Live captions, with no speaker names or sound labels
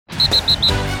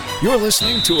You're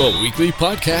listening to a weekly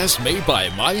podcast made by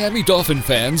Miami Dolphin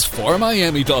fans for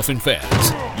Miami Dolphin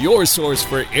fans. Your source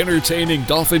for entertaining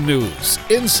Dolphin news,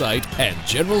 insight, and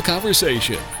general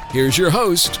conversation. Here's your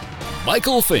host,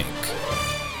 Michael Fink.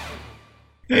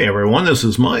 Hey everyone, this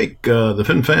is Mike. The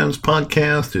Fin Fans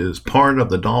podcast is part of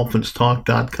the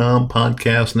DolphinsTalk.com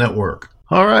podcast network.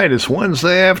 All right, it's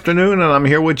Wednesday afternoon, and I'm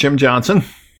here with Jim Johnson.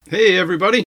 Hey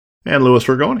everybody. And Louis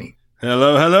Rigoni.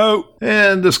 Hello, hello.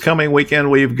 And this coming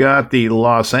weekend, we've got the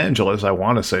Los Angeles, I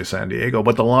want to say San Diego,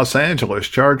 but the Los Angeles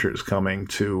Chargers coming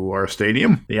to our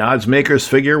stadium. The odds makers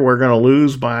figure we're going to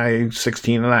lose by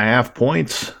 16.5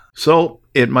 points, so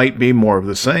it might be more of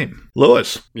the same.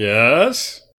 Louis.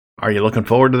 Yes? Are you looking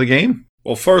forward to the game?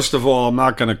 Well, first of all, I'm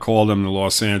not going to call them the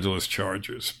Los Angeles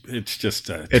Chargers. It's just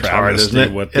a it's hard,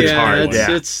 isn't it? It's hard.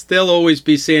 They'll always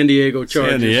be San Diego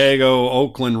Chargers. San Diego,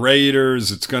 Oakland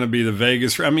Raiders. It's going to be the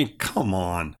Vegas. I mean, come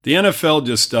on. The NFL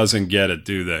just doesn't get it,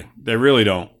 do they? They really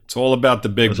don't. It's all about the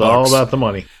big bucks. It's all about the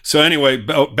money. So anyway,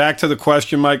 back to the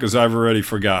question, Mike, because I've already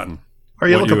forgotten. Are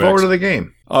you looking forward to the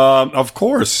game? Of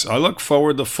course. I look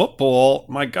forward to football.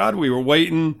 My God, we were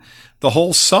waiting the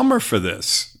whole summer for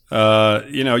this.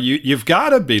 You've got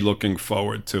to be looking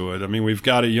forward to it. I mean, we've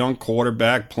got a young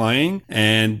quarterback playing,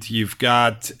 and you've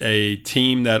got a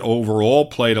team that overall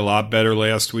played a lot better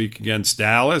last week against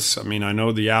Dallas. I mean, I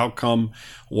know the outcome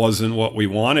wasn't what we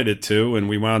wanted it to, and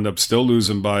we wound up still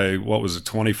losing by,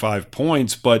 25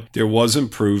 points, but there was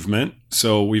improvement.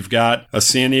 So we've got a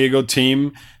San Diego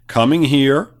team coming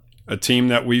here, a team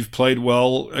that we've played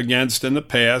well against in the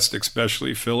past,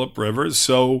 especially Phillip Rivers.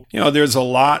 So, there's a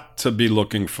lot to be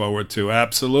looking forward to.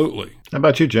 Absolutely. How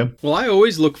about you, Jim? Well, I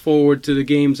always look forward to the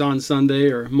games on Sunday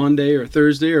or Monday or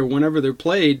Thursday or whenever they're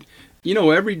played.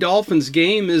 Every Dolphins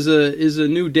game is a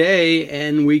new day,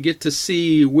 and we get to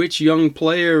see which young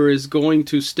player is going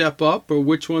to step up or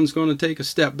which one's going to take a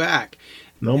step back.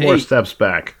 No more steps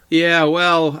back. Yeah,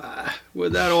 well,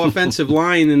 with that offensive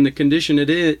line and the condition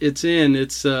it's in,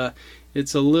 it's a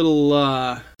little,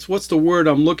 what's the word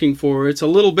I'm looking for? It's a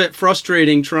little bit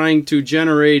frustrating trying to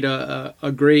generate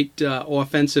a great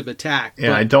offensive attack.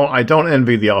 Yeah, but I don't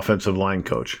envy the offensive line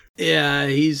coach. Yeah,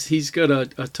 he's got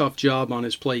a tough job on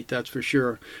his plate, that's for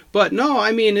sure. But no,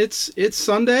 I mean, it's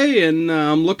Sunday, and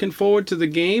I'm looking forward to the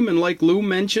game. And like Lou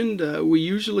mentioned, we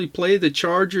usually play the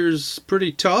Chargers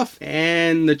pretty tough,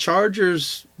 and the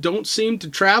Chargers don't seem to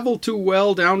travel too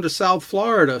well down to South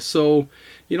Florida. So,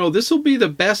 this will be the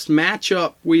best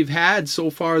matchup we've had so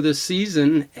far this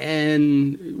season,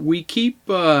 and we keep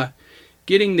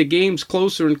getting the games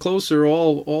closer and closer.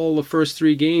 All the first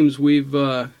three games, we've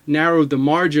narrowed the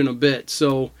margin a bit.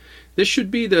 So this should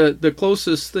be the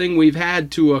closest thing we've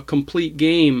had to a complete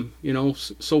game,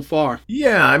 so far.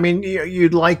 Yeah, I mean,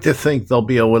 you'd like to think they'll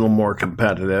be a little more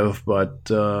competitive, but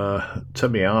to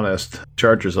be honest,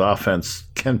 Chargers offense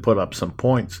can put up some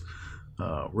points.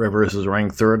 Rivers is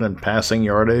ranked third in passing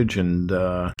yardage, and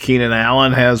Keenan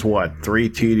Allen has, 3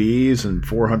 TDs and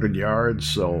 400 yards,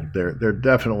 so they're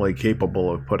definitely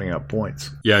capable of putting up points.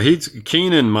 Yeah,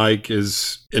 Keenan, Mike,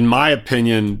 is, in my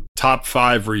opinion, top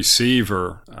 5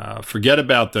 receiver. Forget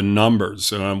about the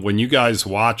numbers. When you guys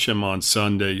watch him on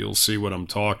Sunday, you'll see what I'm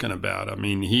talking about. I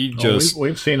mean,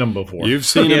 we've seen him before. You've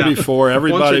seen him before.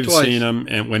 Everybody's seen him,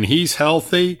 and when he's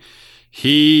healthy,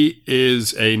 he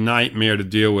is a nightmare to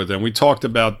deal with. And we talked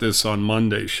about this on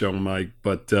Monday's show, Mike,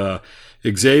 but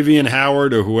Xavier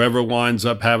Howard or whoever winds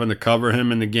up having to cover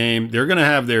him in the game, they're going to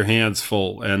have their hands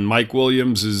full. And Mike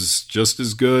Williams is just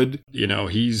as good.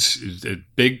 He's a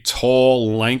big, tall,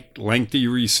 lengthy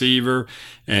receiver,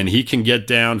 and he can get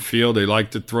downfield. They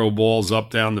like to throw balls up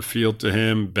down the field to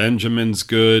him. Benjamin's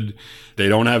good. They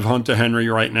don't have Hunter Henry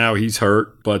right now. He's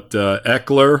hurt. But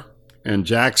Eckler and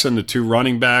Jackson, the 2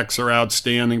 running backs, are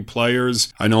outstanding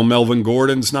players. I know Melvin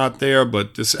Gordon's not there,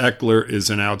 but this Eckler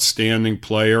is an outstanding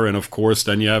player. And, of course,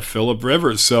 then you have Phillip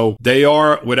Rivers. So they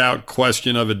are, without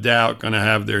question of a doubt, going to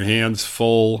have their hands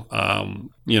full.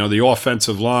 The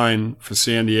offensive line for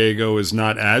San Diego is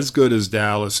not as good as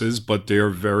Dallas's, but they're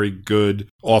very good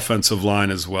offensive line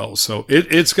as well. So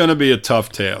it's going to be a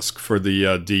tough task for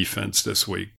the defense this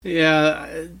week.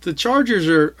 Yeah, the Chargers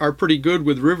are pretty good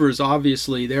with Rivers,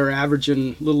 obviously. They're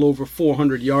averaging a little over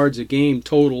 400 yards a game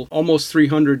total, almost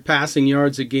 300 passing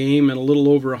yards a game, and a little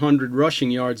over 100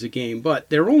 rushing yards a game. But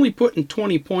they're only putting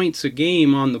 20 points a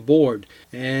game on the board,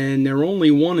 and they're only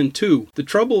 1-2. The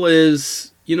trouble is,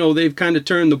 they've kind of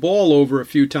turned the ball over a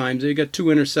few times. They got 2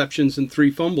 interceptions and 3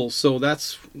 fumbles, so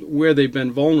that's where they've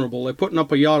been vulnerable. They're putting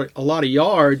up a lot of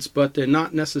yards, but they're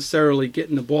not necessarily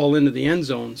getting the ball into the end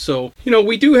zone. So,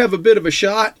 we do have a bit of a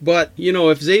shot, but,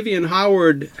 if Xavier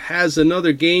Howard has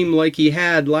another game like he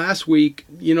had last week,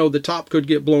 the top could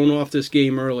get blown off this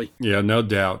game early. Yeah, no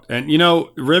doubt. And,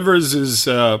 Rivers is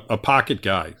a pocket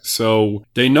guy, so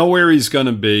they know where he's going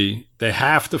to be. They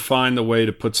have to find a way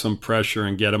to put some pressure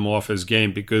and get him off his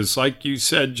game because, like you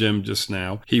said, Jim, just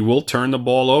now, he will turn the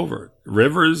ball over.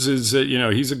 Rivers is,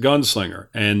 he's a gunslinger,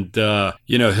 and,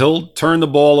 he'll turn the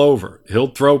ball over.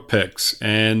 He'll throw picks,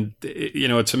 and,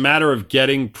 it's a matter of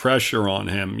getting pressure on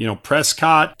him.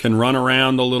 Prescott can run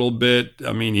around a little bit.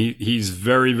 I mean, he's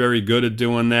very, very good at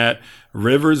doing that.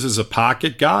 Rivers is a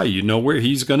pocket guy. You know where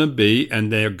he's going to be,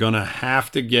 and they're going to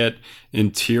have to get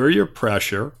interior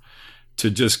pressure to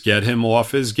just get him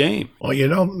off his game. Well,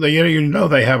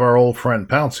 they have our old friend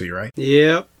Pouncey, right?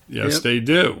 Yep. Yes, they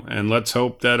do. And let's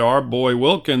hope that our boy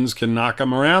Wilkins can knock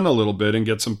him around a little bit and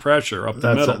get some pressure up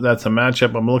the middle. That's a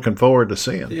matchup I'm looking forward to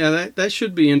seeing. Yeah, that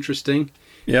should be interesting.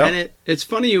 Yeah. And it's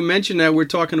funny you mentioned that. We're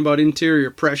talking about interior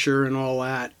pressure and all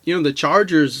that. The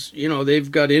Chargers,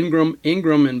 they've got Ingram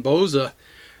and Bosa.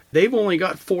 They've only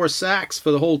got 4 sacks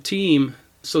for the whole team.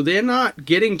 So they're not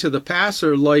getting to the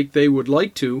passer like they would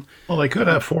like to. Well, they could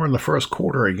have 4 in the first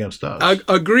quarter against us.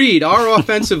 Agreed. Our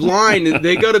offensive line,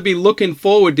 they got to be looking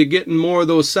forward to getting more of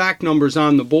those sack numbers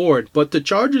on the board. But the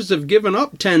Chargers have given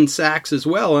up 10 sacks as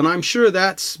well, and I'm sure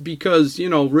that's because,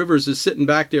 Rivers is sitting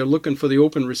back there looking for the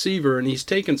open receiver, and he's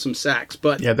taken some sacks.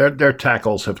 But yeah, their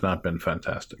tackles have not been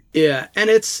fantastic. Yeah, and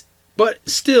but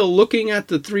still, looking at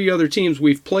the 3 other teams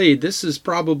we've played, this is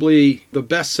probably the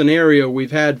best scenario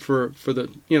we've had for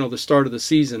the the start of the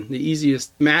season. The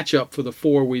easiest matchup for the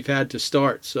 4 we've had to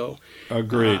start. So,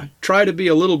 agreed. Try to be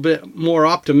a little bit more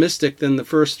optimistic than the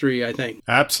first 3, I think.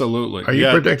 Absolutely. Are you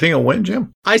predicting a win,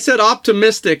 Jim? I said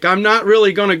optimistic. I'm not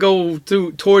really going to go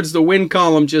towards the win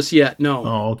column just yet. No.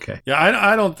 Oh, okay. Yeah,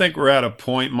 I don't think we're at a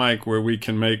point, Mike, where we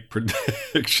can make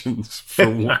predictions for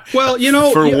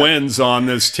wins on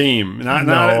this team.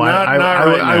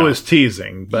 I was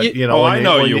teasing, but I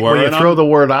know you were. When you throw the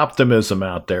word optimism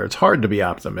out there, it's hard to be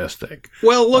optimistic.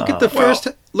 Well, look at the first.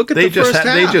 Look at the first half.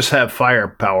 They just have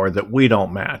firepower that we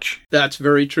don't match. That's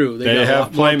very true. They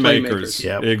have playmakers.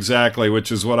 Yep. Exactly,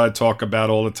 which is what I talk about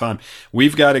all the time.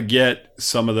 We've got to get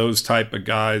some of those type of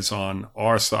guys on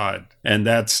our side, and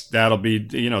that'll be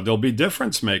there'll be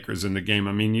difference makers in the game.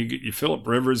 I mean, you Phillip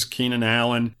Rivers, Keenan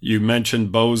Allen. You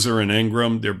mentioned Bosa and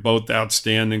Ingram. They're both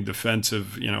outstanding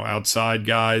defensive outside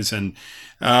guys, and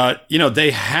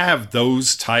they have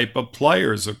those type of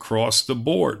players across the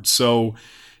board. So,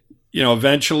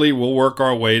 eventually we'll work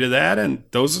our way to that, and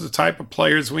those are the type of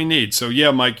players we need. So,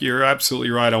 yeah, Mike, you're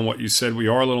absolutely right on what you said. We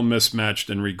are a little mismatched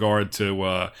in regard to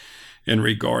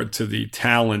the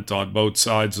talent on both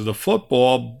sides of the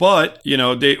football, but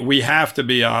we have to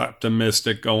be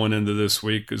optimistic going into this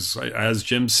week because, as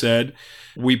Jim said,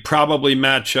 we probably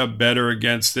match up better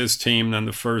against this team than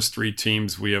the first 3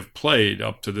 teams we have played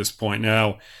up to this point.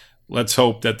 Now, let's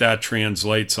hope that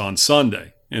translates on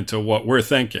Sunday into what we're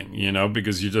thinking,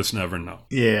 because you just never know.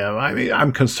 Yeah, I mean,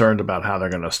 I'm concerned about how they're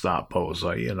going to stop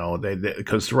Bosa,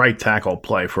 because the right tackle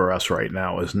play for us right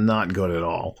now is not good at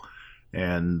all.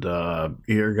 And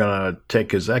you're going to take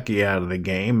Gesicki out of the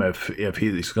game if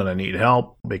he's going to need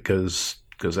help because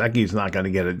Gesicki's not going to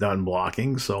get it done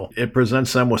blocking. So it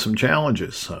presents them with some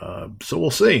challenges. So we'll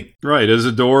see. Right.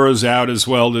 Isadora's out as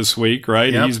well this week,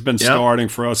 right? Yep. He's been starting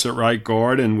for us at right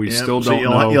guard, and we still don't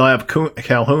know. You'll have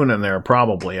Calhoun in there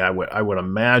probably, I would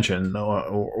imagine,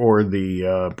 or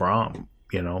the Brom.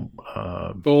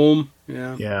 Boom.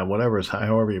 Yeah. Yeah,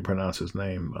 however you pronounce his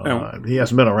name. He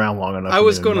hasn't been around long enough. I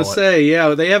was going to say,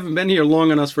 they haven't been here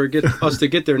long enough for us to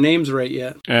get their names right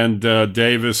yet. And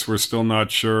Davis, we're still not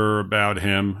sure about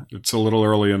him. It's a little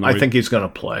early in the week. I think he's going to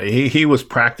play. He was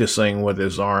practicing with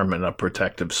his arm in a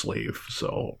protective sleeve.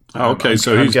 So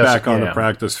so he's back on the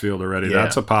practice field already. Yeah,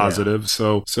 that's a positive.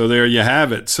 Yeah. So there you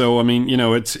have it. So I mean,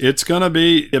 it's going to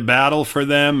be a battle for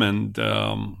them, and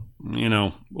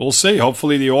we'll see.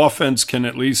 Hopefully the offense can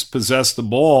at least possess the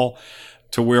ball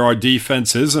to where our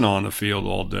defense isn't on the field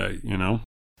all day,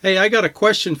 Hey, I got a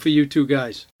question for you two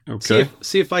guys. Okay.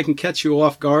 See if I can catch you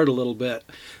off guard a little bit.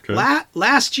 Okay.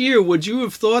 Last year, would you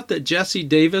have thought that Jesse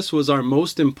Davis was our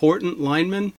most important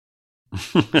lineman?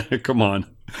 Come on.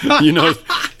 You know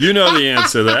the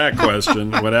answer to that question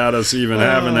without us even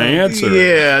having to answer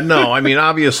it. Yeah, no. I mean,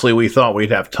 obviously we thought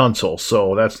we'd have Tunsil,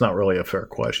 so that's not really a fair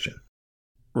question.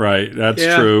 Right, that's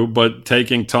true. But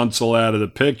taking Tunsil out of the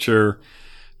picture,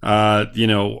 I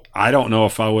don't know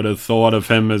if I would have thought of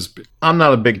him as. I'm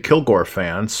not a big Kilgore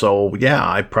fan, so yeah,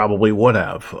 I probably would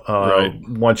have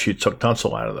once you took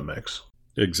Tunsil out of the mix.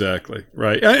 Exactly.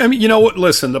 Right. I mean, you know what?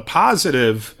 Listen, the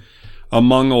positive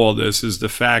among all this is the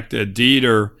fact that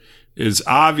Dieter is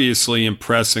obviously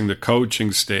impressing the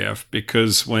coaching staff,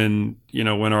 because when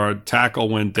our tackle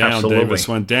went down, Absolutely. Davis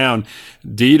went down,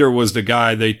 Dieter was the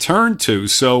guy they turned to.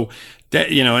 So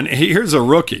that, and here's a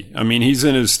rookie. I mean, he's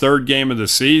in his third game of the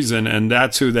season, and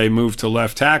that's who they moved to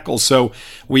left tackle. So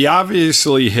we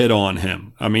obviously hit on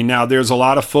him. I mean, now there's a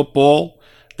lot of football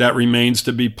that remains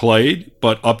to be played,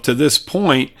 but up to this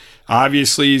point,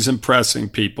 obviously he's impressing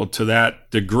people to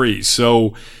that degree.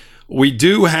 So we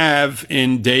do have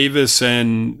in Davis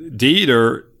and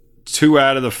Dieter 2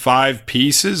 out of the 5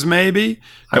 pieces maybe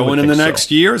going in the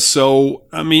next year. So,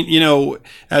 I mean,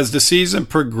 as the season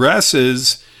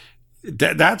progresses,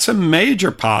 that's a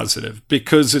major positive,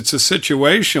 because it's a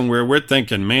situation where we're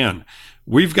thinking, man,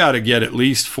 we've got to get at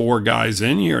least 4 guys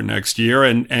in here next year.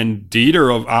 And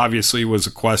Dieter obviously was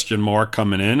a question mark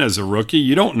coming in as a rookie.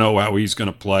 You don't know how he's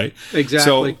going to play.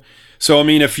 Exactly. So, I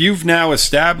mean, if you've now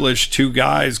established 2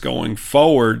 guys going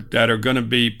forward that are going to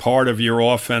be part of your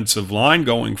offensive line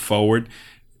going forward,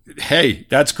 hey,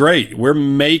 that's great. We're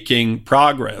making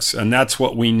progress, and that's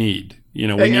what we need.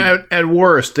 At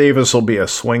worst, Davis will be a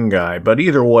swing guy, but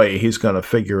either way, he's going to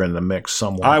figure in the mix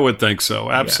somewhere. I would think so,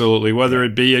 absolutely. Yeah. Whether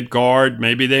it be at guard,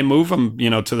 maybe they move him,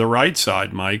 to the right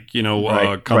side, Mike.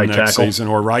 Come next season,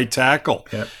 or right tackle.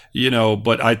 Yep.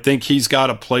 But I think he's got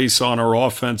a place on our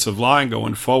offensive line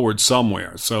going forward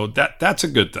somewhere. So that's a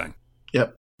good thing.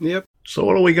 Yep. Yep. So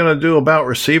what are we going to do about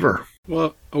receiver?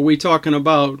 Well, are we talking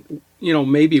about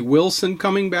maybe Wilson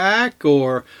coming back,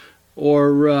 or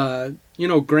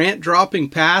Grant dropping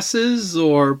passes,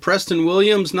 or Preston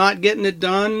Williams not getting it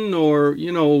done, or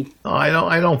I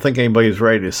don't think anybody's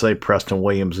ready to say Preston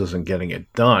Williams isn't getting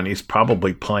it done. He's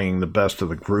probably playing the best of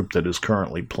the group that is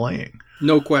currently playing.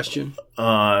 No question.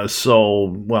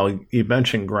 You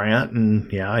mentioned Grant,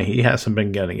 and yeah, he hasn't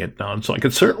been getting it done. So I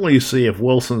could certainly see if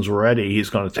Wilson's ready, he's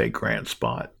going to take Grant's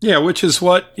spot. Yeah, which is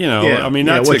what,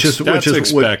 that's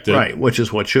expected. Right, which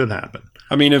is what should happen.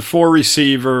 I mean, in 4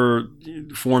 receiver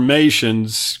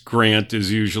formations, Grant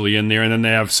is usually in there, and then they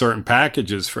have certain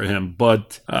packages for him.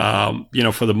 But,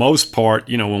 for the most part,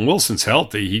 when Wilson's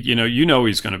healthy,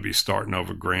 he's going to be starting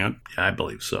over Grant. Yeah, I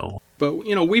believe so. But,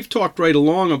 we've talked right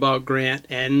along about Grant,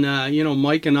 and,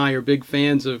 Mike and I are big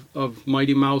fans of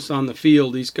Mighty Mouse on the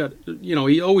field. He's got,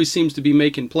 he always seems to be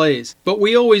making plays. But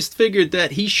we always figured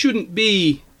that he shouldn't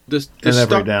be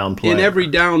every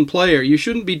down player. You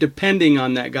shouldn't be depending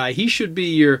on that guy. He should be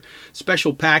your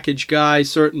special package guy,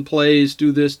 certain plays,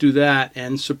 do this, do that,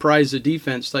 and surprise the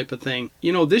defense type of thing.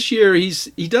 This year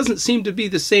he doesn't seem to be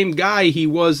the same guy he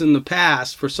was in the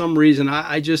past for some reason.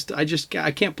 I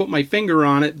can't put my finger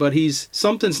on it, but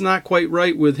something's not quite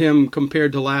right with him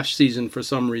compared to last season for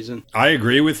some reason. I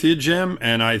agree with you, Jim,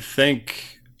 and I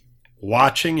think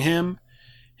watching him,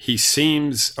 he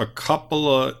seems a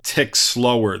couple of ticks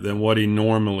slower than what he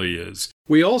normally is.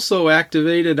 We also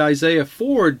activated Isaiah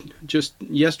Ford just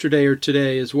yesterday or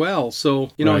today as well. So,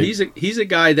 right. he's a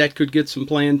guy that could get some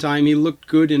playing time. He looked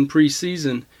good in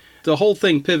preseason. The whole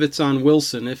thing pivots on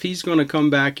Wilson. If he's going to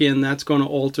come back in, that's going to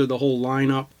alter the whole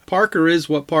lineup. Parker is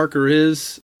what Parker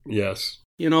is. Yes.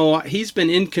 He's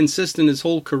been inconsistent his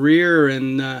whole career,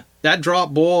 and that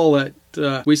drop ball that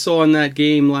we saw in that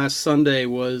game last Sunday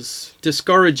was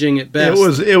discouraging at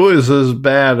best. It was as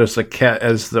bad as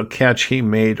the catch he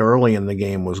made early in the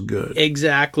game was good.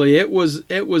 Exactly. It was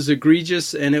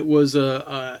egregious, and it was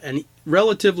an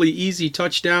relatively easy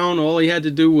touchdown. All he had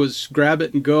to do was grab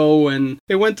it and go, and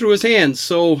it went through his hands.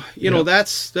 So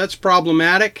that's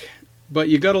problematic. But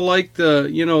you got to like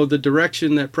the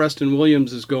direction that Preston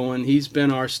Williams is going. He's been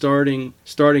our starting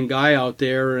guy out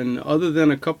there, and other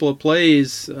than a couple of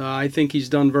plays, I think he's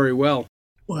done very well.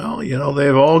 Well,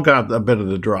 they've all got a bit of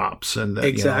the drops, and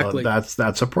exactly.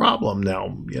 That's a problem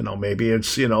now. Maybe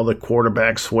it's the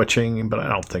quarterback switching, but I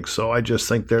don't think so. I just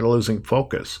think they're losing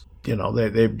focus.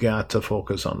 They've got to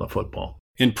focus on the football.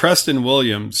 In Preston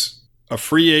Williams, a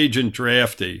free agent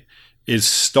draftee is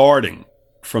starting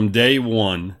from day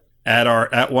one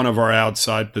at one of our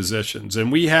outside positions.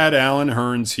 And we had Alan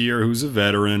Hearns here, who's a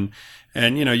veteran,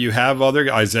 and you have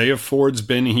other Isaiah Ford's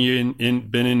been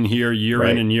in here year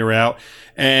right. in and year out.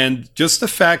 And just the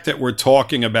fact that we're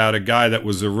talking about a guy that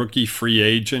was a rookie free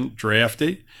agent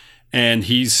draftee, and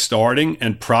he's starting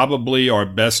and probably our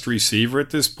best receiver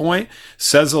at this point,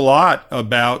 says a lot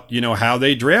about how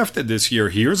they drafted this year.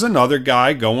 Here's another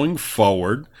guy going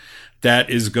forward that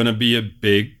is going to be a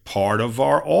big part of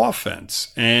our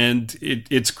offense. And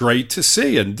it's great to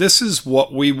see. And this is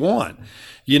what we want.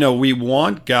 We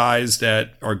want guys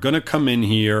that are going to come in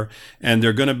here and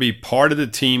they're going to be part of the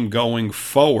team going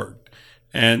forward.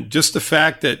 And just the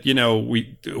fact that,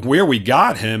 where we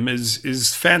got him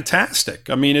is fantastic.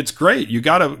 I mean, it's great. You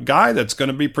got a guy that's going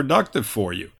to be productive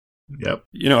for you. Yep.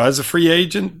 As a free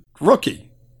agent rookie,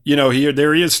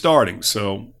 there he is starting.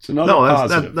 So it's another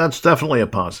positive. That's definitely a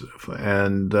positive.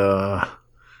 And,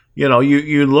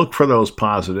 you look for those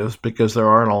positives because there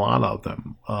aren't a lot of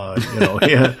them.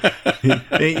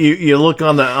 You look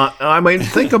on the,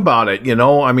 think about it,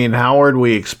 Howard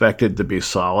we expected to be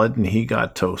solid and he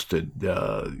got toasted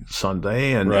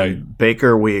Sunday. And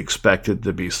Baker we expected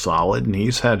to be solid and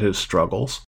he's had his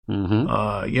struggles.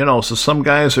 So some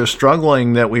guys are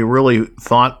struggling that we really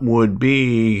thought would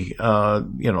be,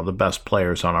 the best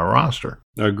players on our roster.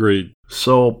 Agreed.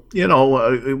 So,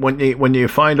 when you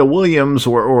find a Williams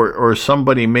or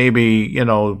somebody maybe,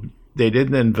 they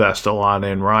didn't invest a lot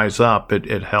in rise up,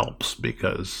 it helps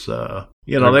because,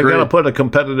 they've got to put a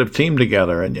competitive team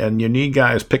together and you need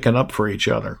guys picking up for each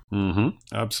other.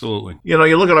 Absolutely. You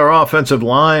look at our offensive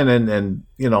line and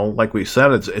like we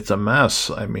said, it's a mess.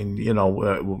 I mean,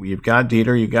 you've got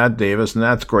Dieter, you got Davis, and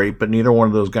that's great, but neither one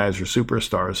of those guys are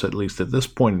superstars, at least at this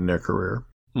point in their career.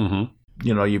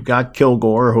 You've got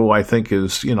Kilgore, who I think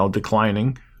is,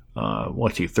 declining.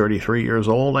 What's he, 33 years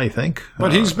old, I think?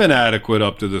 But he's been adequate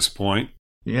up to this point.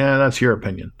 Yeah, that's your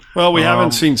opinion. Well, we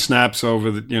haven't seen snaps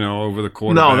over the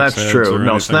quarterback's No, that's true.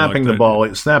 No, snapping like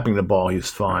the ball,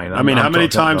 he's fine. I mean, how many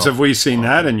times have we seen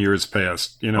that in years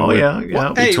past? Between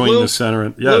the center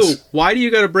and Lou, why do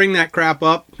you got to bring that crap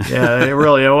up? Yeah, it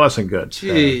wasn't good.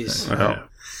 Jeez.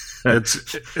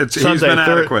 He's been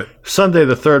adequate. Sunday,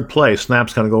 the third play,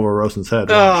 snap's going to go over Rosen's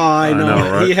head. Oh, I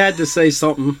know right? He had to say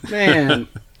something, man.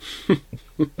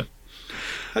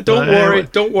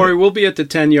 Don't worry. We'll be at the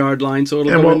 10-yard line, so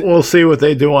we'll see what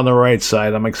they do on the right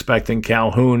side. I'm expecting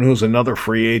Calhoun, who's another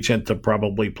free agent, to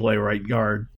probably play right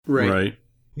guard. Right.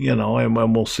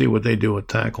 And we'll see what they do at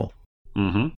tackle.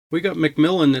 We got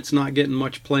McMillan that's not getting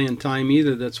much playing time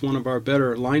either. That's one of our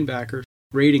better linebackers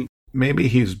rating. Maybe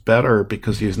he's better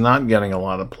because he's not getting a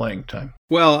lot of playing time.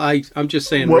 Well, I'm just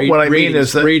saying what I mean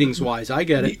is that ratings-wise. I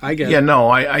get it.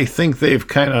 I think they've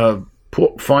kind of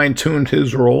fine-tuned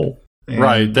his role.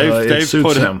 And, they've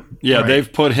put him. Yeah, right.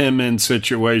 They've put him in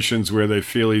situations where they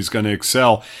feel he's going to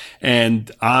excel. And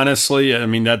honestly, I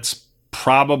mean, that's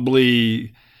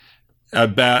probably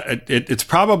it's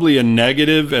probably a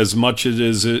negative as much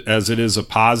as it is a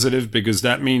positive, because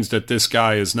that means that this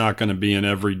guy is not going to be an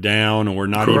every down or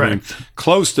not even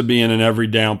close to being an every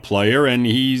down player, and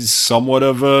he's somewhat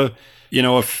of a,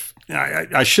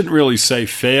 I shouldn't really say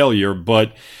failure,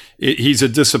 but he's a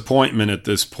disappointment at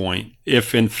this point,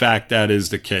 if in fact that is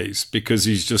the case, because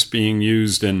he's just being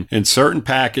used in certain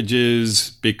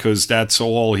packages because that's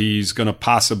all he's going to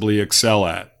possibly excel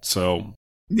at. So,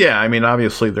 yeah, I mean,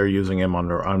 obviously they're using him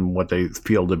on what they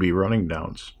feel to be running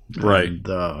downs, right?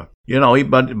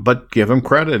 And, but give him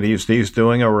credit; he's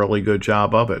doing a really good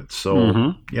job of it.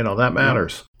 So that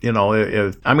matters.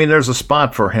 There's a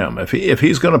spot for him if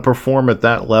he's going to perform at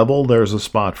that level. There's a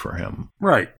spot for him,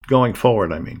 right, going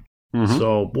forward. I mean.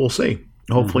 So we'll see.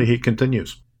 Hopefully he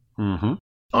continues.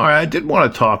 All right, I did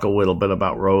want to talk a little bit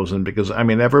about Rosen because,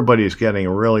 everybody's getting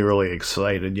really, really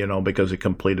excited, because he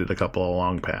completed a couple of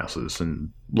long passes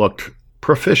and looked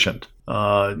proficient.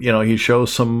 He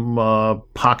shows some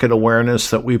pocket awareness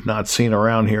that we've not seen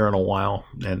around here in a while,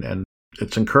 and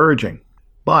it's encouraging.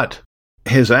 But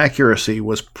his accuracy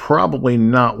was probably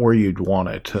not where you'd want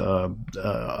it.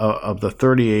 Of the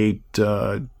 38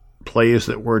 plays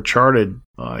that were charted,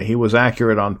 he was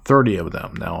accurate on 30 of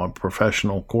them. Now, a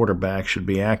professional quarterback should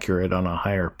be accurate on a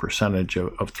higher percentage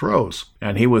of throws.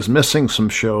 And he was missing some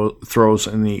throws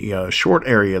in the short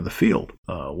area of the field,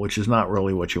 which is not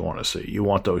really what you want to see. You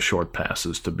want those short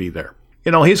passes to be there.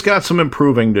 He's got some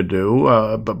improving to do,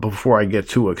 but before I get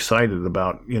too excited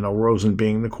about, Rosen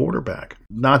being the quarterback.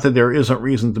 Not that there isn't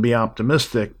reason to be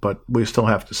optimistic, but we still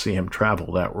have to see him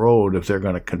travel that road if they're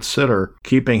going to consider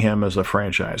keeping him as a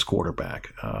franchise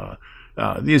quarterback.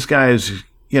 These guys,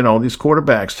 these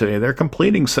quarterbacks today, they're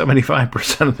completing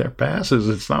 75% of their passes.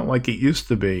 It's not like it used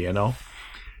to be,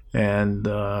 And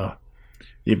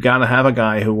you've got to have a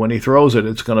guy who, when he throws it,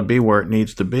 it's going to be where it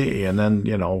needs to be. And then,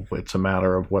 it's a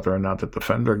matter of whether or not the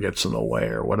defender gets in the way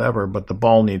or whatever, but the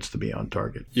ball needs to be on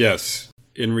target. Yes.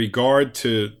 In regard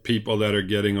to people that are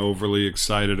getting overly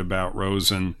excited about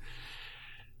Rosen,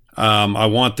 I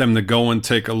want them to go and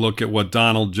take a look at what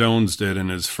Donald Jones did in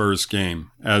his first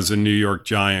game as a New York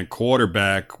Giant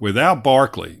quarterback without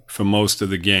Barkley for most of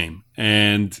the game.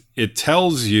 And it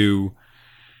tells you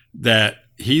that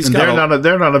they're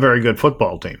not a very good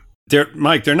football team.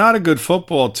 Mike, they're not a good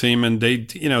football team,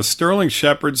 and Sterling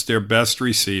Shepard's their best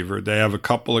receiver. They have a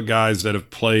couple of guys that have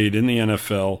played in the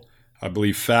NFL, I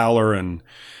believe Fowler, and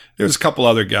there's a couple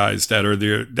other guys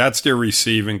that's their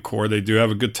receiving core. They do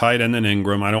have a good tight end in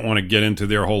Ingram. I don't want to get into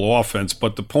their whole offense,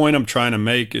 but the point I'm trying to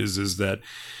make is that,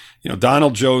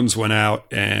 Donald Jones went out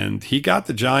and he got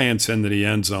the Giants into the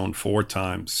end zone 4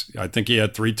 times. I think he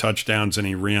had 3 touchdowns and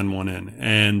he ran one in.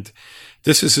 And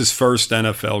this is his first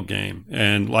NFL game.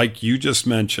 And like you just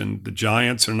mentioned, the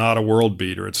Giants are not a world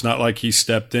beater. It's not like he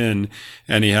stepped in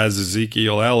and he has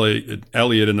Ezekiel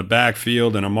Elliott in the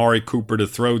backfield and Amari Cooper to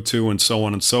throw to and so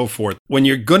on and so forth. When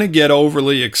you're going to get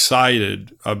overly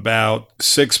excited about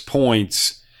 6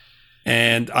 points,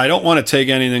 and I don't want to take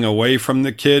anything away from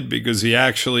the kid because he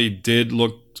actually did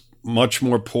look much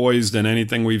more poised than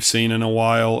anything we've seen in a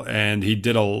while, and he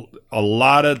did a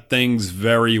lot of things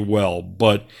very well,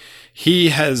 but he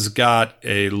has got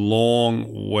a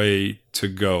long way to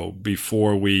go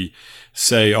before we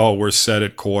say, oh, we're set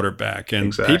at quarterback. And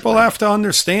exactly. People have to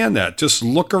understand that. Just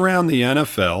look around the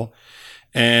NFL,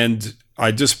 and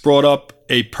I just brought up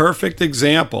a perfect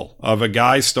example of a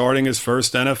guy starting his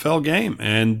first NFL game.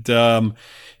 And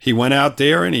he went out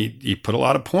there and he put a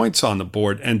lot of points on the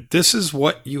board. And this is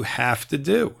what you have to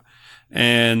do.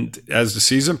 And as the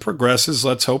season progresses,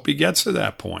 let's hope he gets to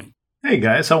that point. Hey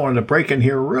guys, I wanted to break in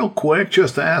here real quick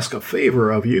just to ask a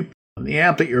favor of you. On the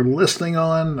app that you're listening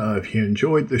on, if you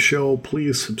enjoyed the show,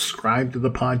 please subscribe to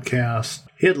the podcast.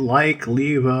 Hit like,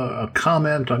 leave a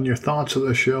comment on your thoughts of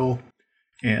the show.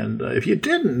 And if you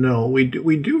didn't know, we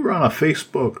do run a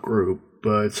Facebook group.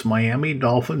 It's Miami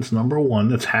Dolphins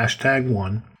 #1. It's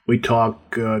 #1. We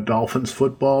talk Dolphins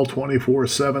football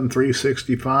 24/7,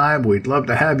 365. We'd love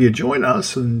to have you join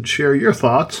us and share your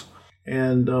thoughts.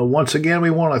 And once again,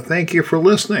 we want to thank you for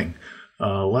listening.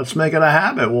 Let's make it a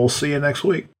habit. We'll see you next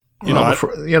week.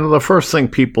 The first thing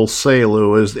people say,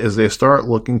 Lou, is they start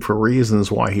looking for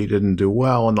reasons why he didn't do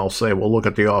well, and they'll say, we'll look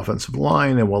at the offensive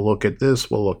line, and we'll look at this,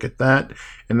 we'll look at that,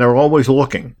 and they're always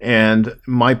looking. And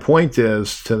my point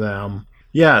is to them,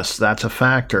 yes, that's a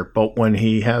factor, but when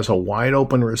he has a wide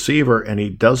open receiver and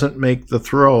he doesn't make the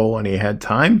throw, and he had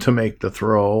time to make the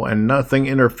throw, and nothing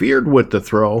interfered with the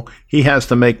throw, he has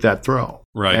to make that throw.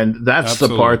 Right. And that's the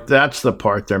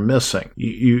part they're missing.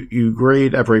 You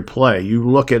grade every play. You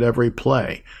look at every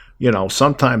play.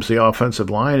 Sometimes the offensive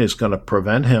line is going to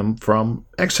prevent him from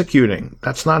executing.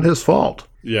 That's not his fault.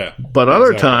 Yeah. But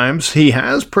other times he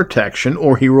has protection,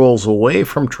 or he rolls away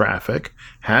from traffic,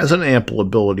 has an ample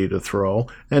ability to throw,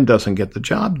 and doesn't get the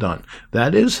job done.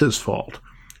 That is his fault.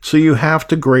 So you have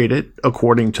to grade it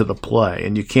according to the play.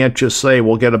 And you can't just say,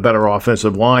 we'll get a better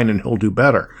offensive line and he'll do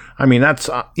better. I mean, that's,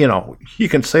 you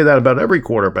can say that about every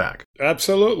quarterback.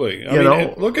 Absolutely. I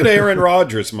mean, look at Aaron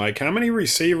Rodgers, Mike. How many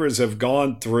receivers have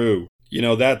gone through,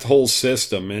 that whole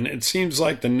system? And it seems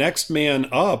like the next man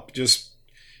up just,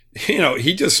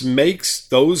 he just makes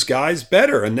those guys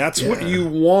better. And that's what you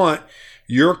want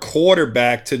your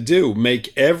quarterback to do.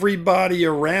 Make everybody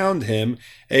around him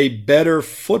a better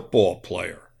football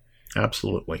player.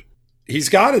 Absolutely. He's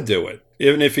got to do it.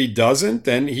 Even if he doesn't,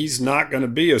 then he's not going to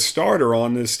be a starter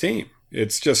on this team.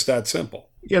 It's just that simple.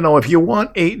 If you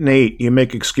want 8-8, you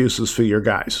make excuses for your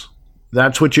guys.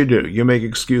 That's what you do. You make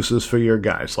excuses for your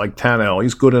guys. Like Tannehill,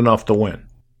 he's good enough to win.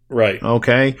 Right.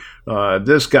 Okay?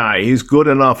 This guy, he's good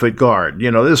enough at guard.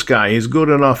 This guy, he's good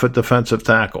enough at defensive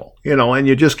tackle. And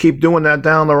you just keep doing that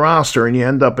down the roster and you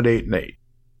end up at 8-8.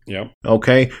 Yep.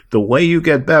 Okay? The way you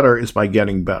get better is by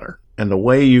getting better. And the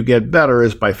way you get better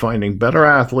is by finding better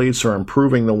athletes or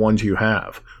improving the ones you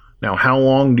have. Now, how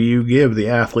long do you give the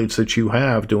athletes that you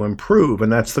have to improve?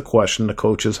 And that's the question the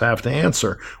coaches have to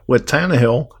answer. With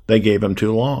Tannehill, they gave him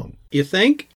too long. You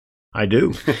think? I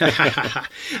do.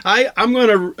 I'm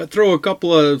going to throw a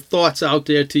couple of thoughts out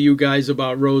there to you guys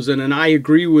about Rosen, and I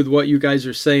agree with what you guys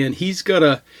are saying. He's got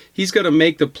to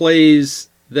make the plays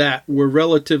that were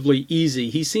relatively easy.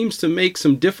 He seems to make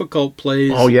some difficult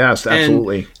plays. Oh, yes,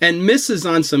 absolutely. And misses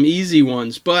on some easy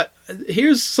ones. But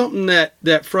here's something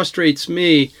that frustrates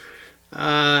me.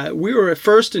 We were at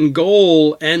 1st and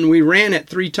goal, and we ran it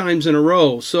 3 times in a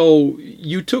row. So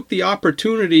you took the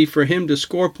opportunity for him to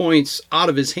score points out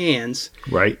of his hands.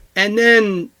 Right. And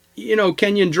then,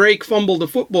 Kenyon Drake fumbled the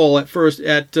football at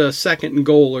second and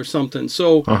goal or something.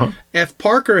 So if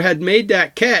Parker had made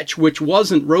that catch, which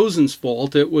wasn't Rosen's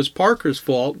fault, it was Parker's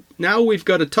fault, now we've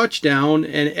got a touchdown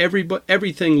and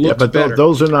everything looks better. But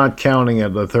those are not counting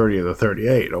at the 30 or the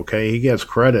 38, okay? He gets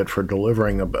credit for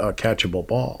delivering a catchable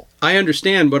ball. I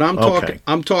understand, but I'm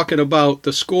talking about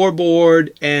the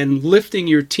scoreboard and lifting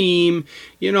your team.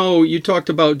 You talked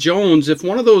about Jones. If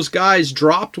one of those guys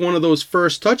dropped one of those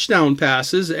first touchdown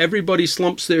passes, everybody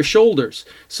slumps their shoulders.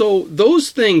 So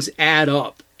those things add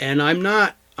up. And I'm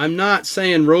not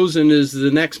saying Rosen is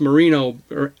the next Marino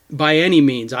by any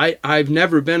means. I've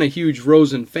never been a huge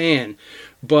Rosen fan,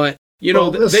 but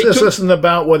this isn't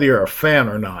about whether you're a fan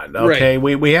or not. Okay,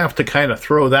 right. We have to kind of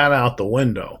throw that out the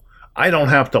window. I don't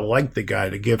have to like the guy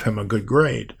to give him a good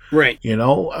grade. Right.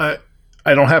 I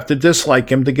don't have to dislike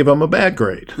him to give him a bad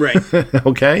grade. Right.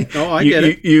 Okay? Oh, I get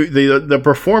it. The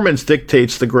performance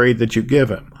dictates the grade that you give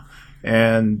him.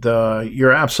 And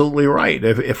you're absolutely right.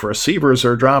 If receivers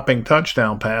are dropping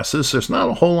touchdown passes, there's not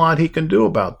a whole lot he can do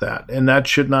about that. And that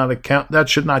should not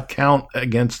count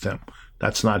against him.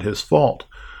 That's not his fault.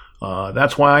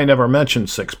 That's why I never mentioned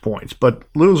 6 points. But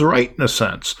Lou's right in a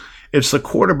sense. It's the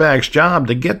quarterback's job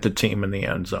to get the team in the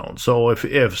end zone. So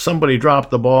if somebody dropped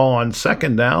the ball on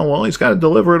second down, well, he's got to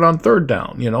deliver it on third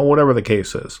down, whatever the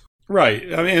case is.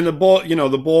 Right. I mean, the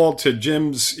ball to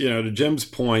Jim's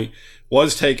point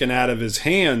was taken out of his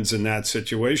hands in that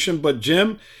situation. But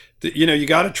Jim, you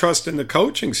got to trust in the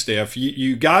coaching staff.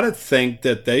 You got to think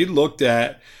that they looked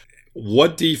at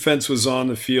what defense was on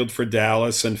the field for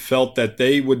Dallas and felt that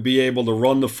they would be able to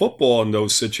run the football in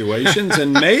those situations.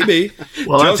 And maybe,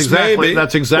 that's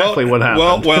exactly what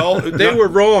happened. Well, they were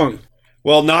wrong.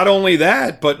 Well, not only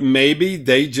that, but maybe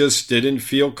they just didn't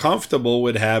feel comfortable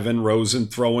with having Rosen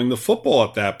throwing the football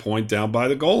at that point down by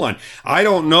the goal line. I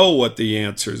don't know what the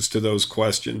answers to those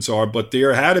questions are, but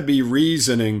there had to be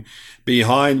reasoning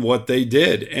behind what they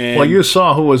did. And you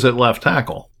saw who was at left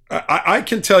tackle. I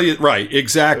can tell you, right,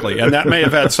 exactly, and that may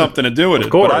have had something to do with it.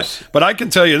 Of course, but I can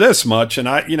tell you this much, and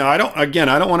I don't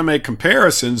want to make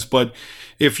comparisons, but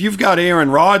if you've got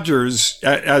Aaron Rodgers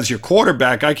as your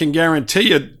quarterback, I can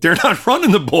guarantee you they're not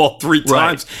running the ball three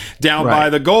times down by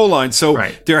the goal line. So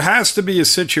there has to be a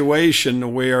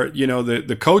situation where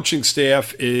the coaching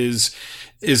staff is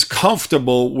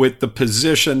comfortable with the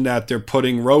position that they're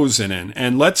putting Rosen in,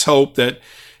 and let's hope that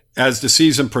as the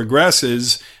season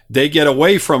progresses, they get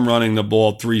away from running the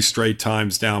ball 3 straight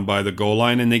times down by the goal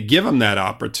line, and they give them that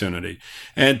opportunity.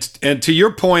 And to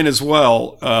your point as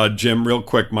well, Jim, real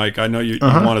quick, Mike, I know you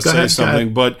want to say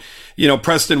something, but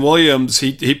Preston Williams,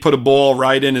 he put a ball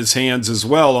right in his hands as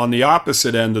well on the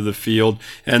opposite end of the field,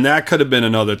 and that could have been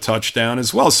another touchdown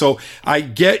as well. So I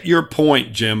get your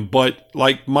point, Jim, but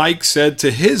like Mike said to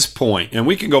his point, and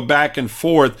we can go back and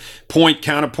forth, point,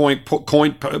 counterpoint,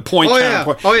 point,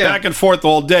 counterpoint, back and forth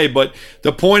all day, but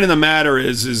the point of the matter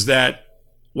is that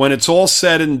when it's all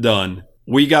said and done,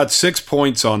 we got 6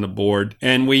 points on the board,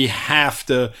 and we have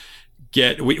to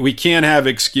we can't have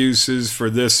excuses for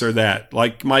this or that.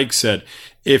 Like Mike said,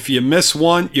 if you miss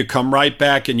one, you come right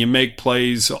back and you make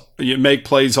plays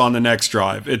on the next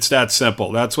drive. It's that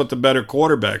simple. That's what the better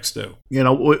quarterbacks do.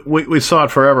 We saw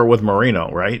it forever with Marino,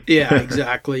 right? Yeah,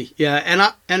 exactly. Yeah,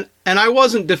 and I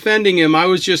wasn't defending him. I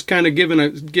was just kind of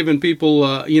giving people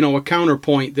a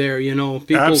counterpoint there,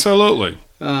 people, absolutely.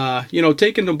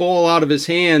 Taking the ball out of his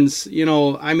hands, and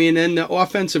the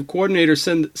offensive coordinator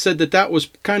said that was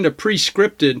kind of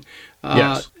pre-scripted.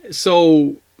 Yes.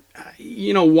 So,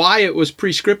 why it was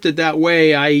pre-scripted that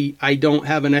way, I don't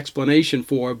have an explanation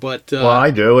for. But well, I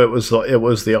do. It was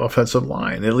the offensive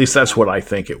line. At least that's what I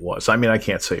think it was. I mean, I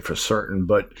can't say for certain,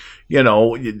 but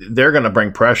they're going to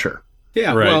bring pressure.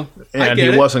 Yeah, right. Well, and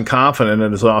he wasn't confident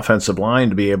in his offensive line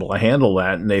to be able to handle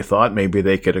that, and they thought maybe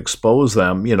they could expose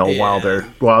them, while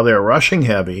they're rushing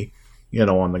heavy,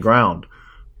 on the ground.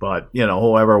 But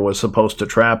whoever was supposed to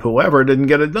trap whoever didn't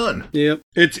get it done. Yep.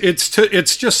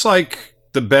 It's just like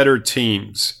the better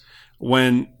teams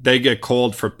when they get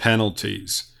called for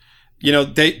penalties.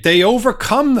 They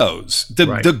overcome those.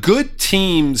 The good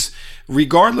teams,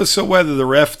 regardless of whether the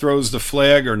ref throws the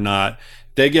flag or not,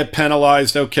 they get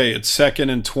penalized. Okay, it's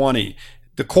 2nd and 20.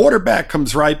 The quarterback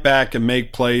comes right back and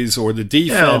make plays, or the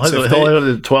defense. He'll hit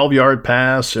a 12-yard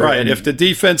pass. If the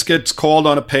defense gets called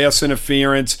on a pass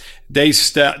interference, they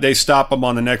stop them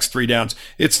on the next 3 downs.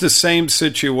 It's the same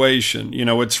situation.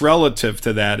 It's relative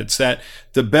to that. It's that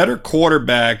the better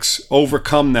quarterbacks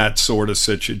overcome that sort of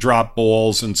situation, drop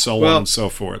balls and so on and so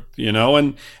forth.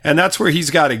 And that's where he's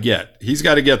got to get. He's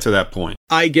got to get to that point.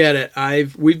 I get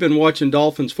it. We've been watching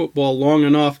Dolphins football long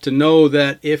enough to know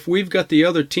that if we've got the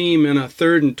other team in a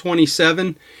 3rd and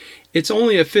 27, it's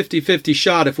only a 50-50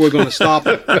 shot if we're going to stop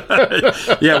it.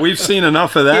 Yeah, we've seen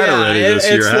enough of that already this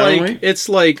year, haven't we? It's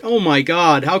like, oh my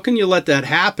God, how can you let that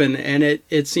happen? And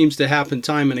it seems to happen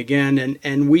time and again,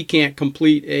 and we can't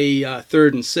complete a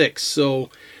 3rd and 6. So,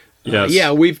 yes.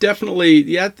 Yeah, we've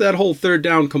definitely, that whole 3rd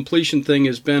down completion thing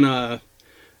has been a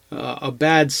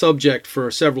bad subject for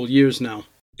several years now.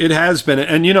 It has been.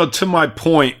 And, to my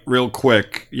point real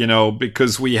quick,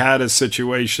 because we had a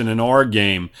situation in our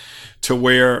game to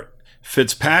where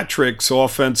Fitzpatrick's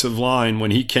offensive line,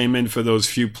 when he came in for those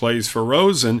few plays for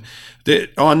Rosen,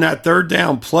 on that 3rd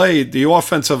down play, the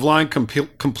offensive line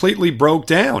completely broke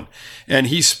down. And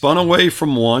he spun away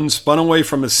from one, spun away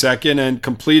from a second, and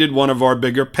completed one of our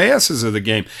bigger passes of the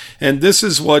game. And this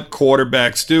is what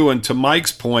quarterbacks do. And to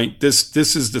Mike's point, this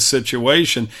is the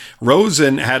situation.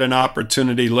 Rosen had an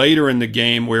opportunity later in the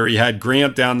game where he had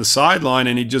Grant down the sideline,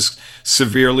 and he just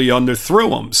severely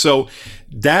underthrew him. So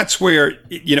that's where,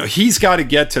 he's got to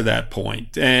get to that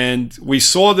point. And we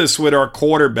saw this with our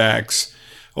quarterbacks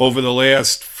over the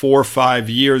last 4 or 5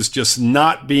 years, just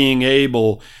not being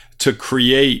able to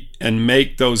create and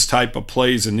make those type of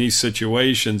plays in these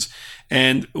situations.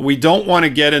 And we don't want to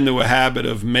get into a habit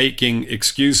of making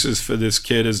excuses for this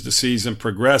kid as the season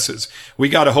progresses. We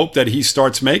got to hope that he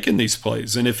starts making these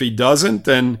plays. And if he doesn't,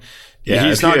 then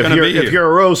he's not going to be here. If you're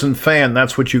a Rosen fan,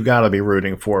 that's what you got to be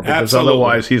rooting for, because Absolutely.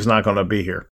 Otherwise he's not going to be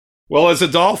here. Well, as a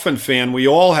Dolphin fan, we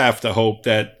all have to hope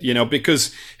that,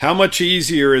 because how much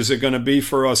easier is it going to be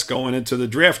for us going into the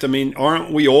draft? I mean,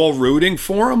 aren't we all rooting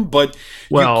for him? But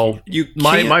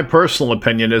my personal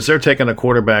opinion is they're taking a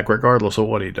quarterback regardless of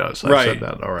what he does. I said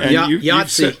that already.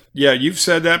 And you've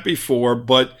said that before,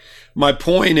 but my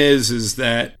point is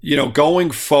that,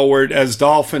 going forward as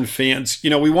Dolphin fans,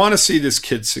 we want to see this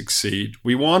kid succeed.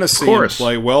 We want to see him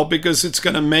play well, because it's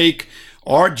going to make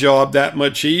our job that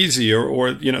much easier,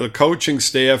 or, the coaching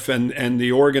staff and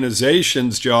the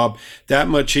organization's job that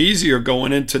much easier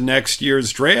going into next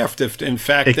year's draft. If in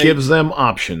fact it gives them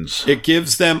options. It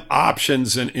gives them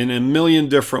options in a million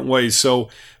different ways. So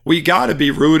we got to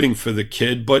be rooting for the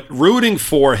kid, but rooting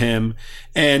for him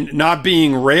and not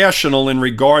being rational in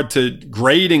regard to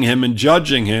grading him and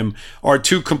judging him are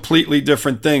two completely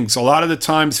different things. A lot of the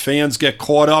times fans get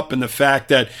caught up in the fact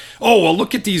that, oh, well,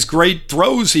 look at these great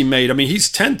throws he made. I mean,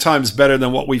 he's 10 times better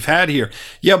than what we've had here.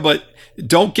 Yeah, but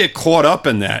don't get caught up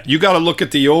in that. You got to look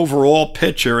at the overall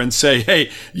picture and say,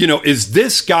 hey, is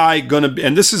this guy going to be,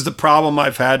 and this is the problem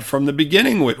I've had from the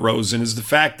beginning with Rosen, is the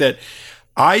fact that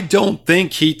I don't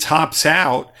think he tops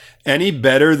out any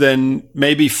better than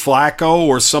maybe Flacco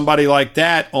or somebody like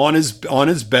that on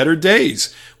his better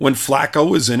days when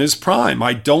Flacco is in his prime.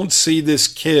 I don't see this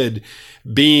kid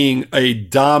being a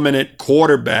dominant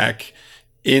quarterback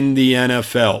in the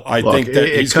NFL. I think that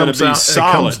he's going to be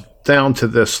solid. It comes down to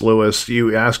this, Lewis.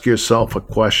 You ask yourself a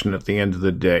question at the end of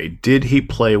the day. Did he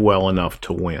play well enough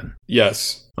to win?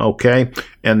 Yes. Okay,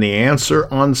 and the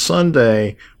answer on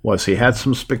Sunday was he had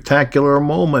some spectacular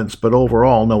moments, but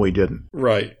overall, no, he didn't.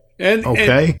 Right.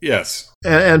 Yes.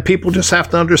 And people just have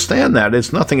to understand that.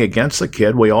 It's nothing against the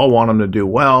kid. We all want him to do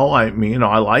well. I mean,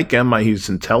 I like him. He's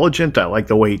intelligent. I like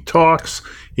the way he talks.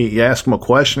 You ask him a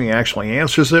question, he actually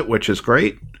answers it, which is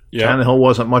great. Yeah. Tannehill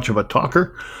wasn't much of a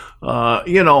talker.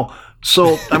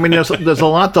 So, I mean, there's a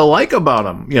lot to like about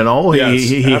him, Yes,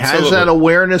 he has that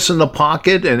awareness in the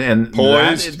pocket, and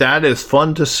that is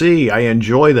fun to see. I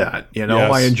enjoy that, Yes.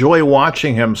 I enjoy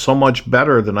watching him so much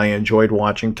better than I enjoyed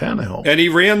watching Tannehill. And he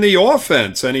ran the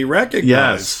offense, and he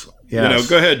recognized. Yes.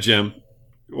 Go ahead, Jim.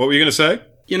 What were you going to say?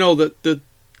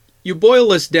 You boil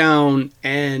this down,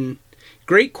 and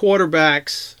great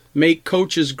quarterbacks make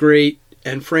coaches great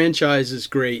and franchises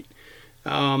great.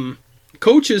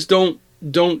 Coaches don't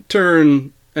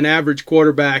turn an average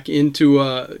quarterback into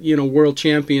world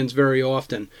champions very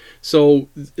often. So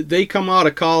they come out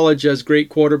of college as great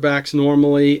quarterbacks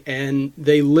normally, and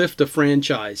they lift a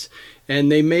franchise,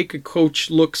 and they make a coach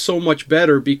look so much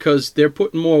better because they're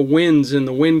putting more wins in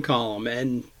the win column,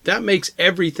 and that makes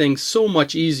everything so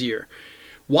much easier.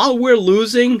 While we're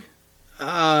losing,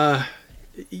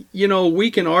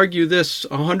 we can argue this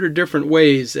 100 different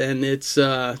ways, and it's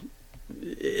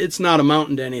not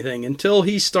amounting to anything. Until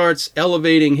he starts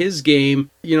elevating his game,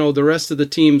 the rest of the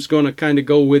team's going to kind of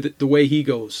go with it the way he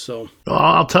goes. So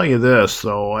I'll tell you this,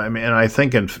 though. I mean, I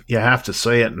think you have to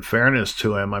say it in fairness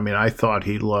to him. I mean, I thought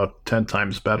he looked 10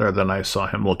 times better than I saw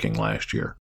him looking last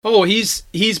year. Oh, he's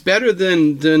better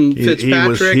than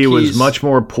Fitzpatrick. He was much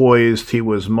more poised. He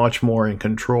was much more in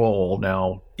control.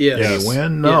 Now, yes. Did he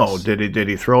win? No. Yes. Did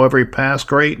he throw every pass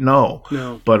great? No.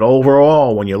 No. But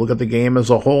overall, when you look at the game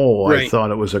as a whole, Right. I thought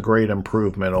it was a great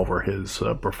improvement over his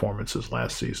performances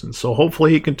last season. So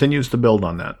hopefully he continues to build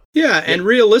on that. Yeah, and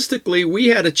realistically, we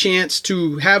had a chance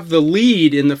to have the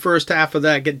lead in the first half of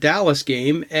that Dallas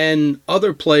game, and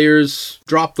other players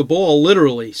dropped the ball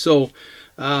literally. So,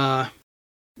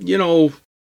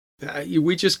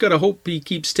 we just got to hope he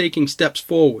keeps taking steps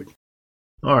forward.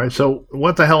 All right, so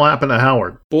what the hell happened to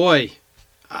Howard? Boy,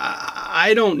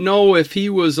 I don't know if he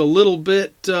was a little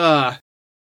bit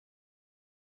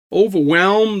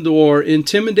overwhelmed or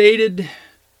intimidated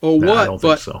or what, I don't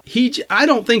think so. I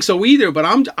don't think so either. But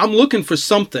I'm looking for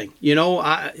something.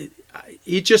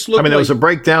 He just looked. There was a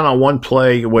breakdown on one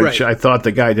play, which Right. I thought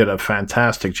the guy did a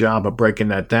fantastic job of breaking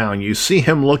that down. You see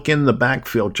him look in the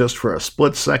backfield just for a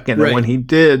split second, Right. and when he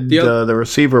did, the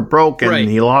receiver broke and Right.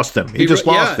 he lost him. He just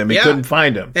lost him. He couldn't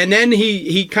find him. And then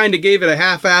he kind of gave it a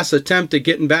half-ass attempt at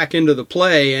getting back into the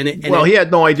play. He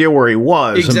had no idea where he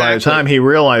was, and by the Exactly. time he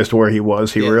realized where he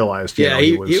was, he realized.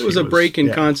 It was a break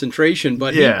in concentration,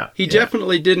 but he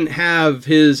definitely didn't have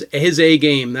his A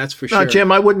game. That's for sure. No,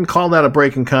 Jim, I wouldn't call that a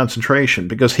break in concentration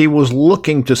because he was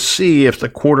looking to see if the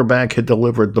quarterback had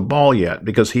delivered the ball yet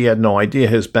because he had no idea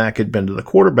his back had been to the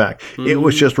quarterback. Mm-hmm. It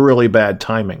was just really bad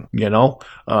timing,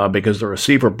 because the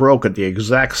receiver broke at the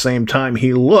exact same time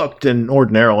he looked, and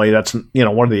ordinarily that's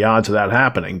one of the odds of that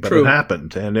happening, but True. It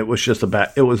happened, and it was just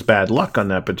bad luck on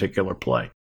that particular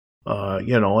play.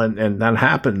 And that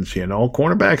happens,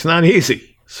 cornerback's not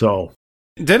easy. So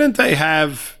didn't they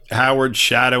have Howard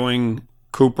shadowing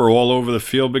Cooper all over the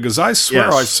field? Because I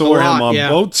swear I saw him on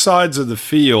both sides of the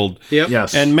field. Yep.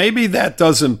 Yes. And maybe that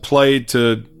doesn't play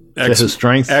to his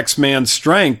strength. X-Man's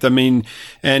strength. I mean,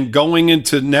 and going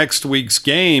into next week's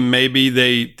game, maybe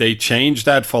they changed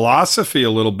that philosophy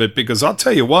a little bit, because I'll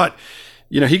tell you what,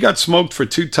 he got smoked for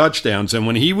 2 touchdowns. And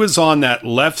when he was on that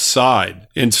left side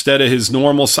instead of his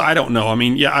normal side, I don't know. I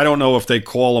mean, I don't know if they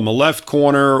call him a left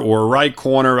corner or a right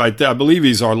corner. I believe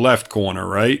he's our left corner,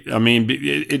 right? I mean,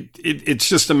 it's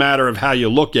just a matter of how you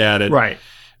look at it. Right.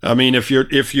 I mean, if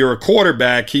you're a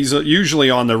quarterback, he's usually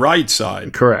on the right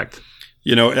side. Correct.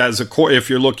 If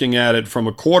you're looking at it from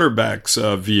a quarterback's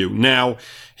view. Now,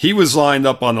 he was lined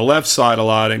up on the left side a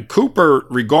lot, and Cooper,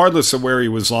 regardless of where he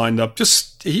was lined up,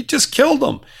 he just killed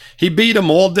him. He beat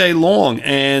him all day long.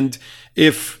 And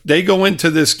if they go into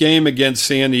this game against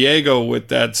San Diego with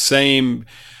that same,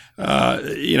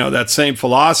 that same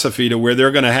philosophy to where they're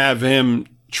going to have him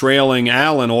trailing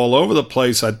Allen all over the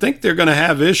place, I think they're going to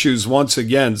have issues once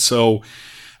again. So,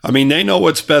 I mean, they know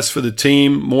what's best for the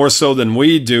team more so than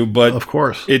we do, but of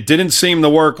course, it didn't seem to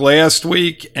work last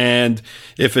week. And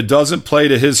if it doesn't play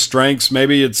to his strengths,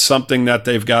 maybe it's something that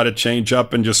they've got to change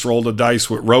up and just roll the dice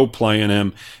with Rowe playing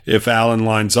him if Allen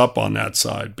lines up on that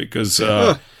side, because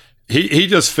he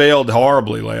just failed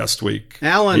horribly last week.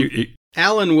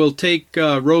 Allen will take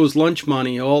Rowe's lunch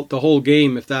money the whole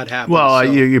game if that happens. Well,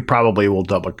 you probably will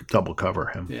double cover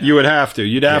him. Yeah. You would have to.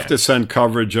 You'd have to send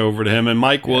coverage over to him. And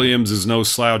Mike Williams is no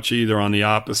slouch either on the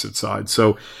opposite side.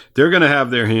 So they're going to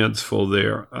have their hands full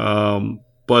there.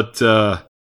 But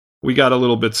we got a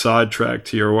little bit sidetracked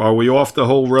here. Are we off the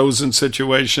whole Rosen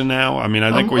situation now? I mean,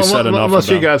 I think we said enough. Unless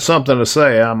you got something to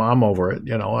say, I'm over it.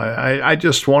 I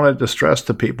just wanted to stress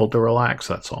to people to relax.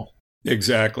 That's all.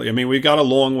 Exactly. I mean, we've got a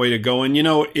long way to go. And,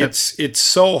 it's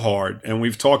so hard. And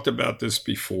we've talked about this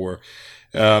before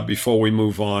we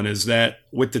move on, is that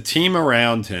with the team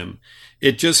around him,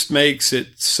 it just makes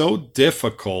it so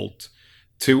difficult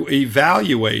to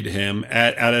evaluate him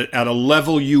at a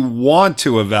level you want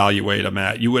to evaluate him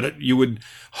at. You would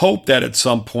hope that at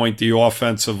some point the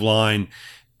offensive line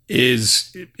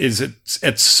is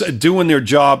it's doing their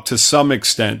job to some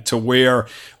extent, to where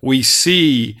we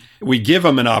give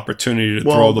them an opportunity to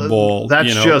throw the ball.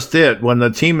 That's just it. When the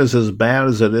team is as bad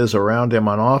as it is around him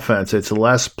on offense, it's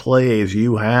less plays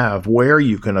you have where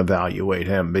you can evaluate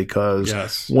him,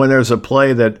 because when there's a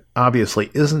play that obviously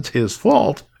isn't his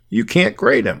fault, you can't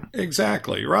grade him.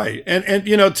 Exactly, right. And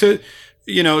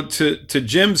to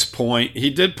Jim's point, he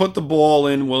did put the ball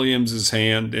in Williams'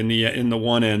 hand in the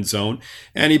one end zone,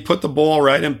 and he put the ball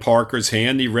right in Parker's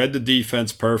hand. He read the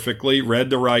defense perfectly, read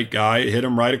the right guy, hit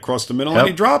him right across the middle, and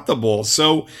he dropped the ball.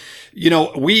 So,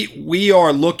 we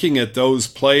are looking at those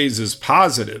plays as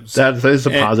positives. That is a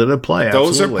positive play. Absolutely.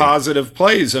 Those are positive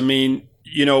plays. I mean,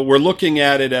 we're looking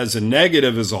at it as a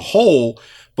negative as a whole,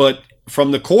 but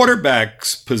from the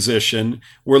quarterback's position,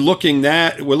 we're looking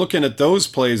at those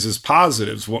plays as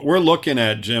positives. What we're looking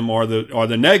at, Jim, are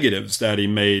the negatives that he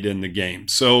made in the game.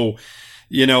 So,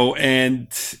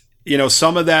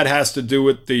 some of that has to do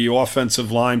with the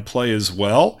offensive line play as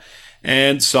well.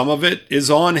 And some of it is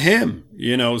on him,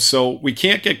 so we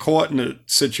can't get caught in a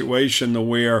situation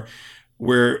where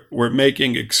we're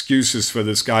making excuses for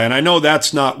this guy. And I know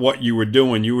that's not what you were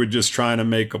doing. You were just trying to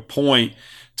make a point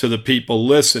to the people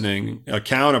listening, a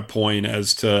counterpoint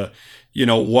as to,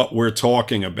 what we're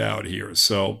talking about here.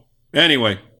 So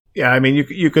anyway. Yeah, I mean,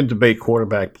 you can debate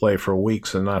quarterback play for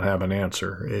weeks and not have an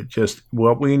answer. It just,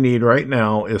 what we need right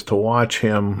now is to watch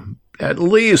him at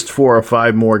least 4 or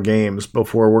 5 more games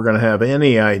before we're going to have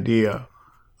any idea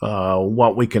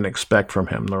what we can expect from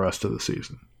him the rest of the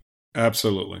season.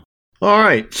 Absolutely. All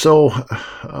right. So,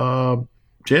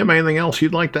 Jim, anything else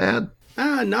you'd like to add?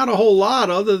 Not a whole lot,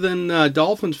 other than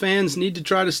Dolphins fans need to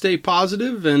try to stay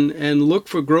positive and look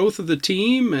for growth of the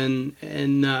team and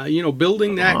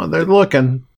building that. They're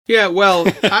looking. Yeah, well,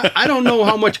 I don't know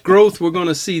how much growth we're going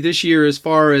to see this year as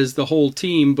far as the whole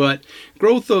team, but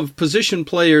growth of position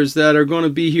players that are going to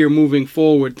be here moving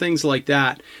forward, things like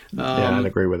that. Yeah, I'd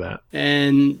agree with that.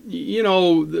 And,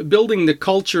 building the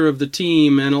culture of the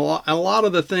team and a lot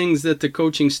of the things that the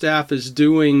coaching staff is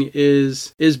doing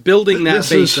is building that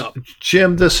base up.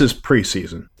 Jim, this is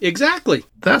preseason. Exactly.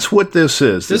 That's what this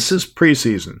is. This is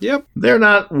preseason. Yep. They're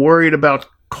not worried about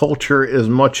culture as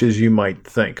much as you might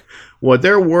think. What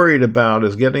they're worried about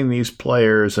is getting these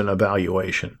players an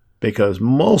evaluation because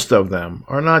most of them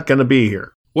are not going to be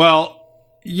here. Well,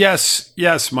 yes,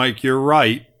 Mike, you're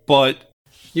right, but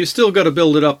you still got to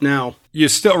build it up now. You're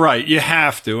still right. You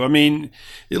have to. I mean,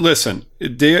 listen,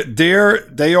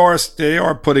 they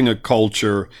are putting a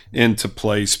culture into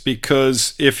place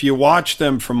because if you watch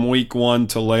them from week 1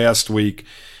 to last week,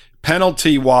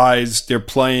 penalty-wise, they're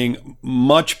playing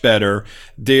much better.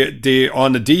 They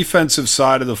on the defensive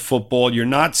side of the football, you're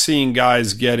not seeing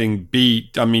guys getting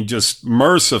beat. I mean, just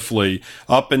mercifully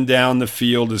up and down the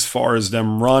field as far as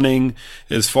them running,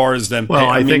 as far as them. Well,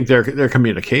 I think their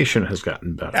communication has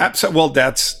gotten better. Absolutely. Well,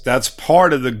 that's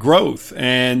part of the growth,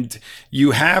 and you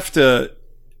have to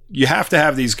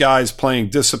have these guys playing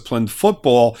disciplined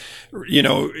football,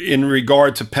 in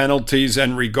regard to penalties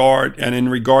and in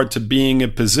regard to being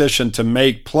in position to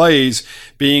make plays,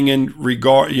 being in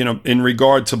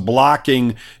regard to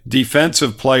blocking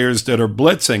defensive players that are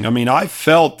blitzing. I mean, I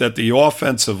felt that the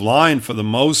offensive line, for the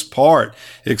most part,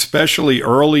 especially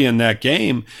early in that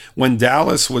game, when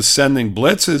Dallas was sending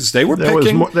blitzes, they were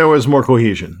there was more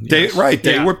cohesion. Yes.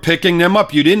 They were picking them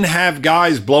up. You didn't have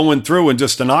guys blowing through and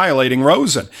just annihilating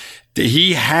Rosen.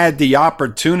 He had the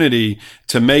opportunity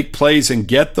to make plays and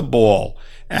get the ball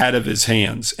out of his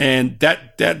hands. And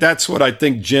that's what I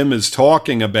think Jim is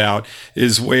talking about,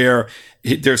 is where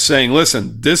they're saying,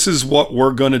 listen, this is what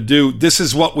we're going to do. This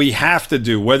is what we have to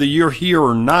do. Whether you're here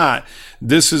or not,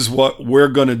 this is what we're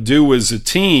going to do as a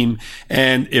team.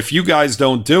 And if you guys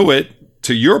don't do it,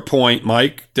 to your point,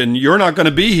 Mike, then you're not going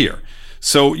to be here.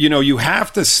 So, you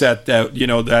have to set that,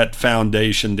 that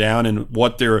foundation down and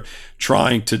what they're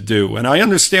trying to do. And I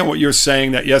understand what you're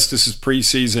saying, that yes, this is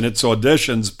preseason, it's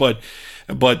auditions, but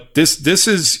this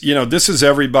is, this is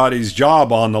everybody's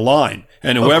job on the line.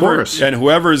 And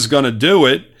whoever is going to do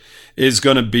it is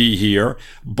going to be here.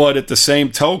 But at the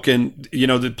same token,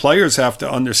 the players have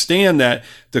to understand that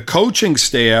the coaching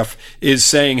staff is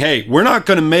saying, hey, we're not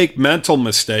going to make mental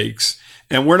mistakes.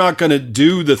 And we're not going to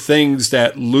do the things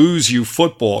that lose you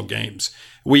football games.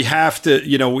 We have to,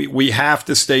 we have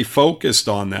to stay focused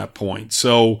on that point.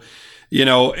 So,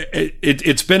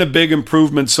 it's been a big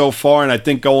improvement so far. And I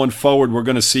think going forward, we're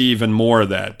going to see even more of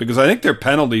that because I think their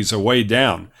penalties are way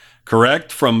down,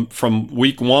 correct? From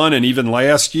week 1 and even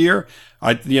last year.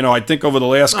 I think over the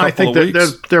last couple of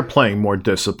weeks. They're playing more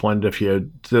disciplined if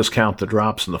you discount the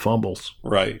drops and the fumbles.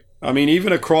 Right. I mean,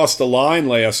 even across the line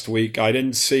last week, I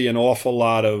didn't see an awful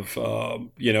lot of,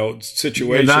 situations.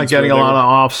 You're not getting a lot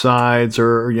of offsides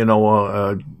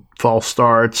or, false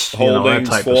starts, holdings,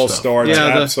 that type false of stuff. starts.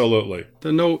 Yeah, absolutely.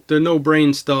 The no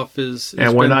brain stuff is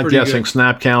and we're not guessing good.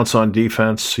 Snap counts on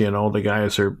defense. The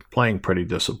guys are playing pretty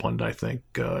disciplined, I think,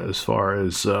 as far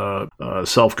as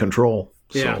self-control.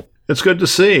 Yeah. So it's good to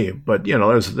see, but,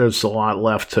 there's a lot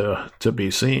left to be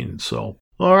seen. So.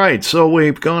 All right, so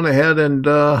we've gone ahead and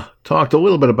talked a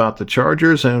little bit about the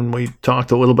Chargers, and we talked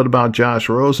a little bit about Josh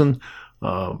Rosen.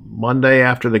 Monday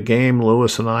after the game,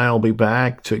 Lewis and I will be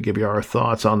back to give you our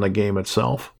thoughts on the game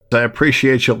itself. I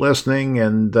appreciate you listening,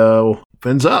 and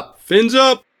fins up. Fins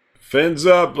up. Fins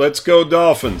up. Let's go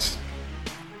Dolphins.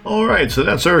 All right, so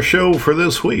that's our show for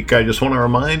this week. I just want to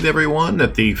remind everyone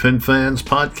that the FinFans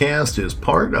podcast is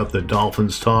part of the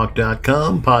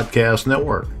DolphinsTalk.com podcast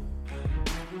network.